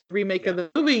and then to the remake of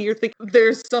the movie, you're thinking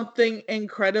there's something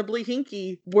incredibly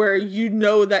hinky where you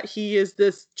know that he is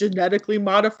this genetically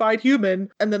modified human,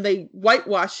 and then they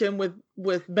whitewash him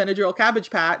with Benadryl Cabbage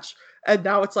Patch, and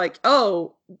now it's like,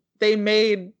 oh, they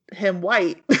made him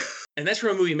white. And that's from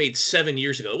a movie made 7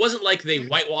 years ago. It wasn't like they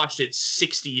whitewashed it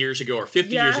 60 years ago or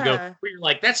 50 years ago, where you're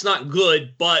like, that's not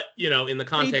good, but, in the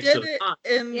context of time.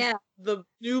 In the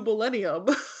new millennium.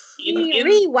 He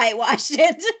re-whitewashed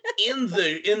it.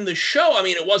 in the show, I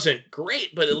mean, it wasn't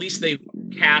great, but at least they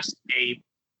cast a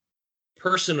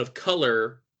person of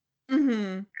color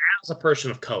as a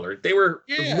person of color. They were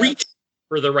reaching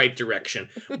for the right direction,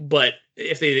 but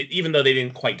even though they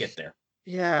didn't quite get there.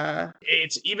 Yeah.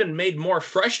 It's even made more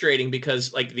frustrating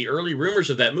because, like, the early rumors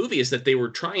of that movie is that they were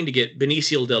trying to get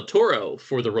Benicio del Toro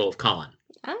for the role of Khan.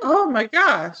 Oh my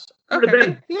gosh. Would have Okay.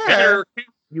 been Yeah. better.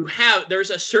 There's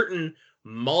a certain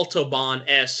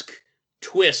Montalban-esque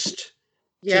twist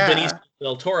to Benicio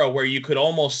del Toro where you could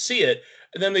almost see it,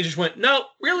 and then they just went, no,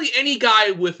 really, any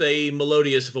guy with a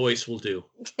melodious voice will do.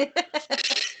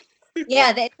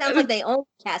 Yeah, that sounds like they only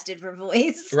casted for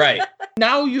voice. Right.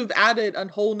 Now you've added a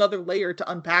whole nother layer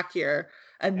to unpack here,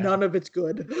 and none of it's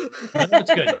good. None of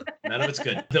it's good. None of it's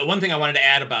good. The one thing I wanted to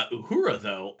add about Uhura,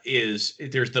 though, is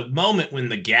there's the moment when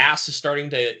the gas is starting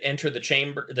to enter the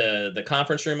chamber, the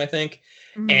conference room, I think,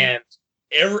 and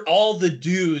all the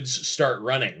dudes start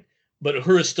running, but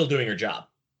Uhura's still doing her job.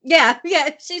 Yeah,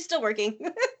 she's still working.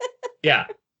 Yeah.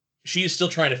 She's still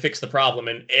trying to fix the problem,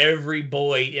 and every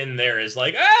boy in there is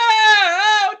like,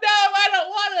 oh no, I don't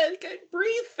want to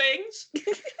breathe things.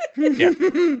 Yeah.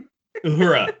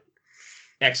 Uhura.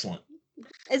 Excellent.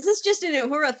 Is this just an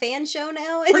Uhura fan show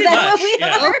now? Pretty that much, what we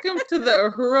yeah. are? Welcome to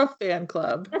the Uhura fan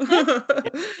club. Like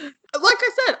I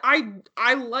said,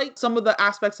 I like some of the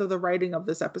aspects of the writing of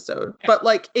this episode, but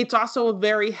like it's also a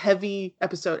very heavy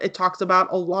episode. It talks about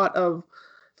a lot of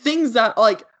things that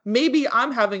like maybe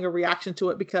I'm having a reaction to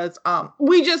it because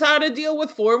we just had to deal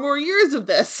with 4 more years of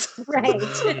this. Right.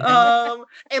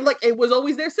 And like it was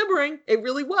always there simmering. It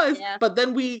really was. Yeah. But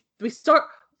then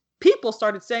people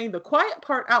started saying the quiet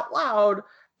part out loud,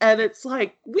 and it's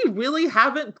like we really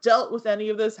haven't dealt with any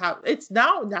of this. It's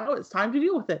now it's time to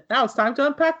deal with it. Now it's time to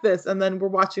unpack this. And then we're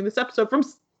watching this episode from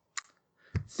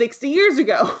 60 years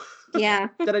ago. Yeah.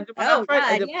 Did I do my math right?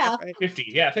 I did my yeah. math right.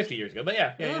 50 years ago. But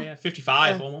yeah.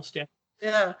 55 almost, yeah.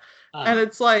 Yeah. And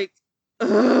it's like, also,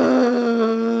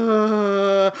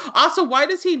 why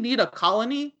does he need a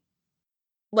colony?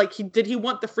 Like, did he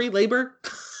want the free labor?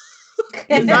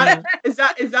 Is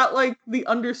that like the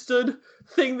understood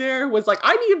thing there? Was like,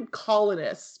 I need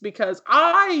colonists because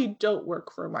I don't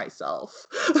work for myself.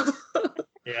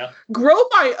 Yeah. Grow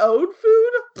my own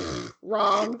food?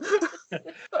 Wrong.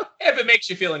 If it makes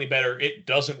you feel any better, it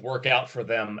doesn't work out for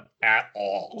them at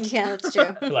all. Yeah, that's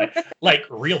true. like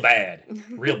real bad.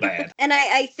 And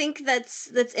I think that's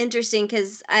interesting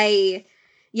because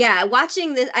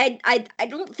watching this, I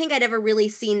don't think I'd ever really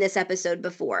seen this episode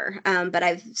before, but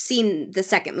I've seen the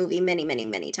second movie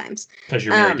many times. Because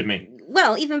you're married to me.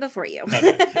 Well, even before you.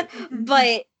 Okay.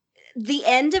 But the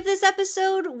end of this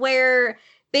episode where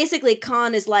basically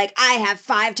Khan is like, I have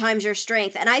 5 times your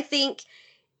strength. And I think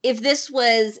if this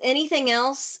was anything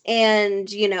else and,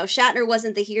 Shatner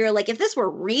wasn't the hero, like if this were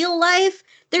real life,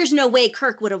 there's no way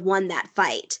Kirk would have won that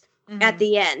fight. At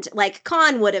the end, like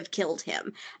Khan would have killed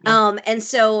him. Yeah.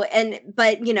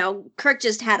 But Kirk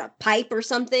just had a pipe or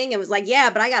something and was like, yeah,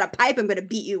 but I got a pipe I'm going to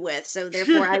beat you with. So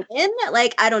therefore I win.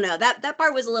 Like, I don't know, that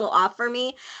part was a little off for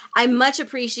me. I much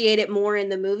appreciate it more in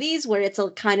the movies where it's a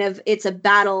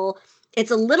battle.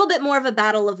 It's a little bit more of a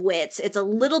battle of wits. It's a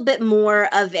little bit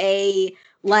more of a,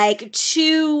 like,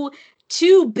 two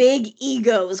big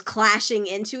egos clashing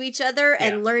into each other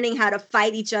and learning how to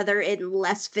fight each other in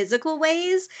less physical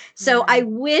ways. So I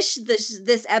wish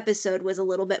this episode was a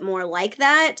little bit more like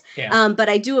that. Yeah. But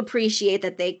I do appreciate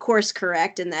that they course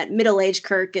correct and that middle-aged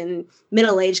Kirk and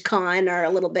middle-aged Khan are a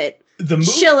little bit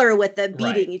chiller with the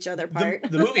beating each other part.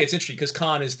 The movie, it's interesting because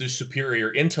Khan is the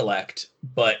superior intellect,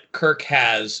 but Kirk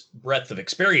has breadth of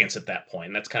experience at that point.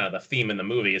 And that's kind of the theme in the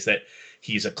movie, is that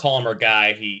he's a calmer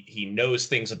guy. He knows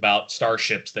things about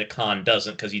starships that Khan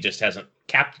doesn't because he just hasn't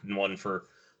captained one for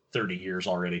 30 years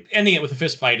already. Ending it with a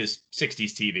fist fight is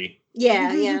 60s TV.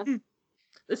 Yeah.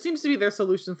 It seems to be their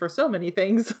solution for so many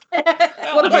things.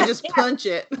 What if I just punch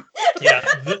it? Yeah,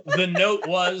 the note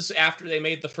was after they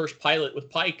made the first pilot with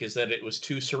Pike is that it was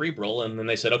too cerebral, and then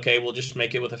they said, okay, we'll just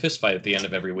make it with a fist fight at the end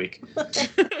of every week.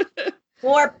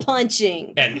 Or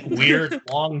punching. And weird,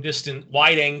 long-distance,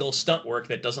 wide-angle stunt work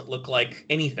that doesn't look like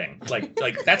anything. Like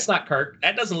that's not Kirk.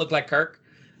 That doesn't look like Kirk.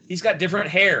 He's got different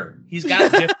hair.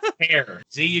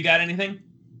 Z, you got anything?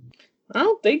 I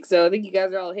don't think so. I think you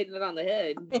guys are all hitting it on the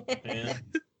head. Yeah.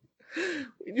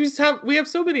 We have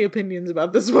so many opinions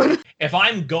about this one. If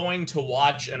I'm going to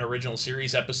watch an original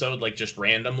series episode, like just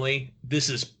randomly, this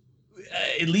is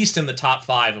at least in the top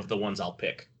 5 of the ones I'll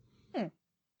pick.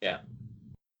 Yeah.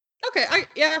 Okay,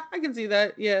 I can see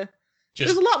that. Yeah.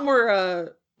 Just there's a lot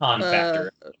more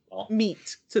factor.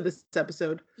 Meat to this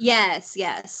episode. Yes.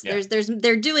 Yeah.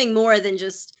 They're doing more than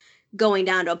just going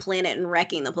down to a planet and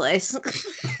wrecking the place.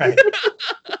 Right.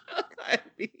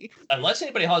 Unless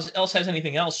anybody else has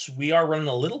anything else, we are running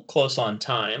a little close on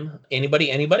time.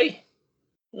 Anybody?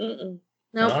 No,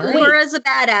 All right. Laura's a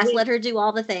badass. Let her do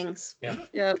all the things. Yeah.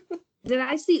 Yeah. Did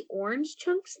I see orange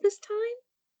chunks this time?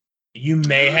 You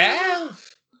may have.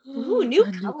 Ooh, new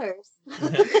colors.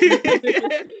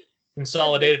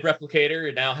 Consolidated Replicator,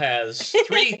 it now has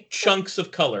 3 chunks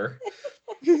of color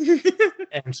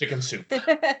and chicken soup.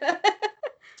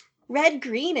 Red,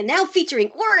 green, and now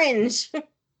featuring orange.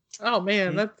 Oh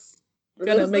man, that's Those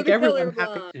gonna are make the everyone color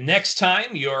happy. blocks. Next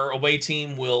time, your away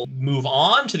team will move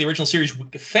on to the original series.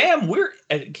 Fam, we're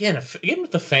again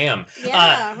with the fam.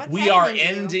 Yeah, what's we are happening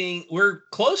to you? ending. We're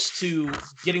close to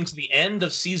getting to the end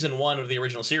of season 1 of the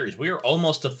original series. We are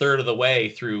almost a third of the way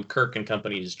through Kirk and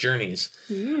Company's journeys.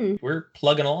 We're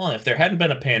plugging along. If there hadn't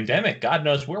been a pandemic, God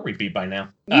knows where we'd be by now.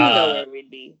 You know where we'd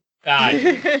be.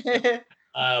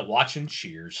 Watching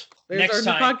Cheers. There's Next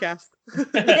our time. new podcast.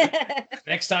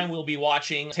 Next time we'll be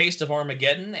watching Taste of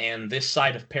Armageddon and This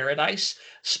Side of Paradise.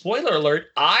 Spoiler alert,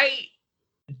 I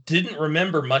didn't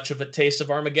remember much of A Taste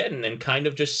of Armageddon and kind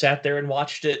of just sat there and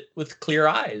watched it with clear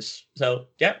eyes. So,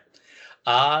 yep.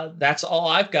 That's all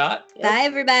I've got. Bye,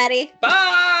 everybody.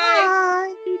 Bye!